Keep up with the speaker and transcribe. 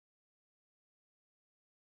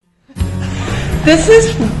This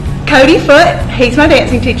is Cody Foote. He's my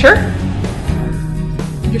dancing teacher.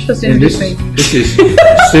 You're supposed to introduce me. This is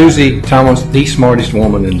Susie Thomas, the smartest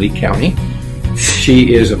woman in Lee County.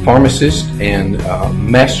 She is a pharmacist and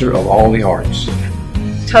master of all the arts.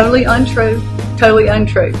 Totally untrue. Totally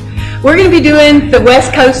untrue. We're going to be doing the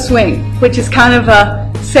West Coast swing, which is kind of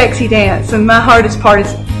a sexy dance, and my hardest part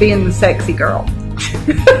is being the sexy girl.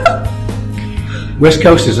 West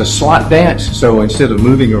Coast is a slot dance, so instead of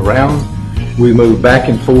moving around, we move back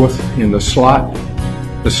and forth in the slot.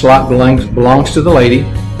 The slot belongs to the lady,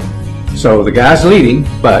 so the guy's leading,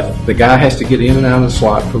 but the guy has to get in and out of the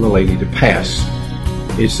slot for the lady to pass.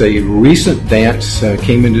 It's a recent dance,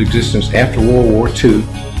 came into existence after World War II,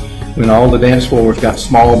 when all the dance floors got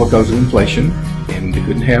small because of inflation, and they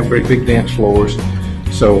couldn't have very big dance floors.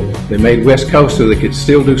 So they made West Coast so they could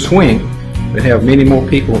still do swing, but have many more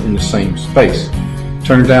people in the same space.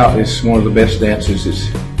 Turns out it's one of the best dances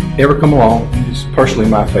that's ever come along. It's personally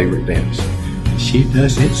my favorite dance. She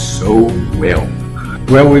does it so well.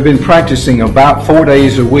 Well, we've been practicing about 4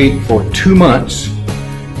 days a week for 2 months,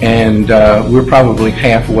 and we're probably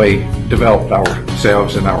halfway developed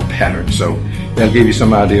ourselves and our pattern. So that'll give you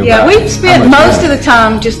some idea. Yeah, we've spent most of the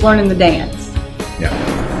time just learning the dance. Yeah.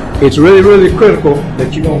 It's really, really critical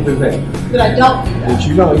that you don't do that. But I don't do that. That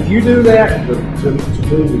you don't. If you do that, the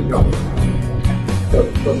move is gone. But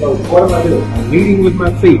what am I doing? I'm leading with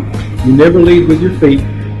my feet. You never lead with your feet.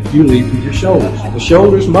 You lead with your shoulders. The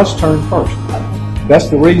shoulders must turn first. That's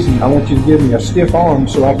the reason I want you to give me a stiff arm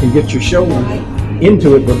so I can get your shoulders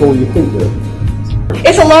into it before your feet do it.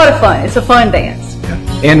 It's a lot of fun. It's a fun dance.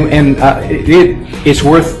 And it's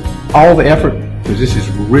worth all the effort, because this is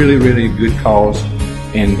really, really a good cause,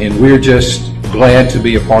 and we're just glad to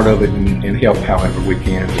be a part of it and help however we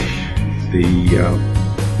can.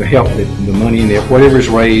 The help, that the money and whatever is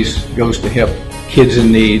raised goes to help kids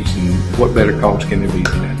in needs, and what better cause can there be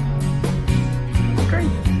than that?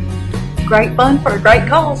 Great fun for a great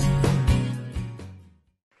cause.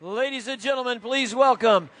 Ladies and gentlemen, please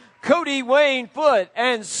welcome Cody Wayne Foote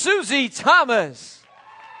and Susie Thomas.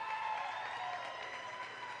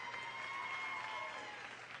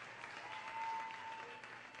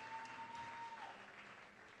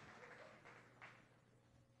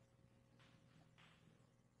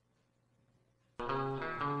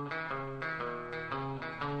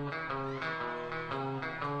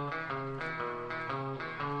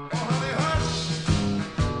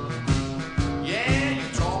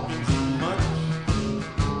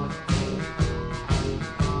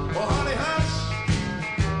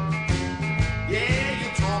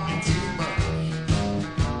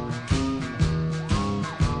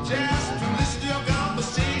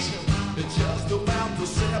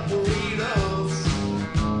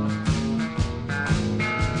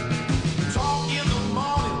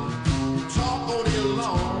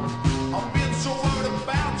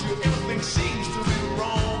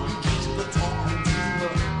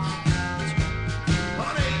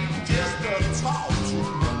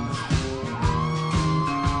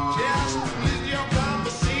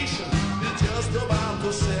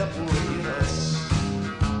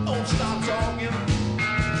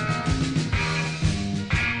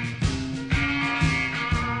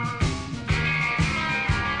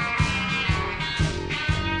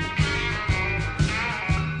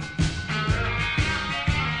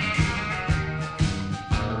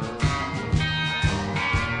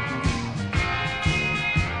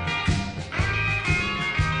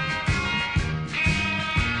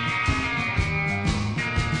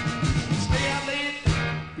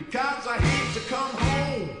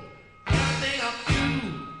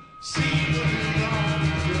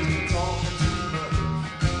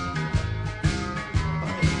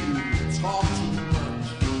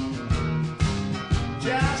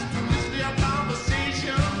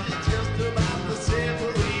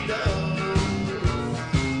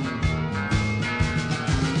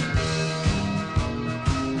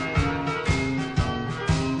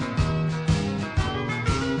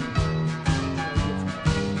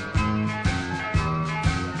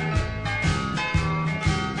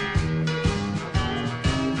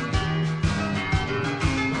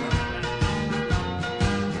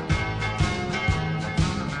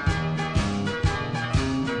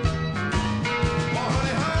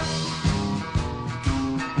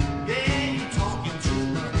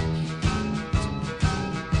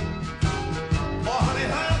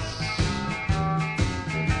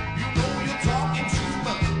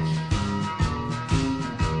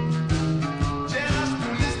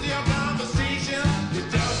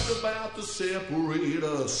 Separate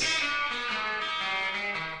us.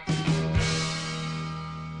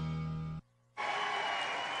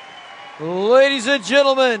 Ladies and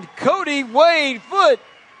gentlemen, Cody Wayne Foote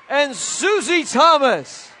and Susie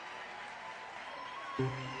Thomas.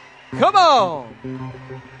 Come on.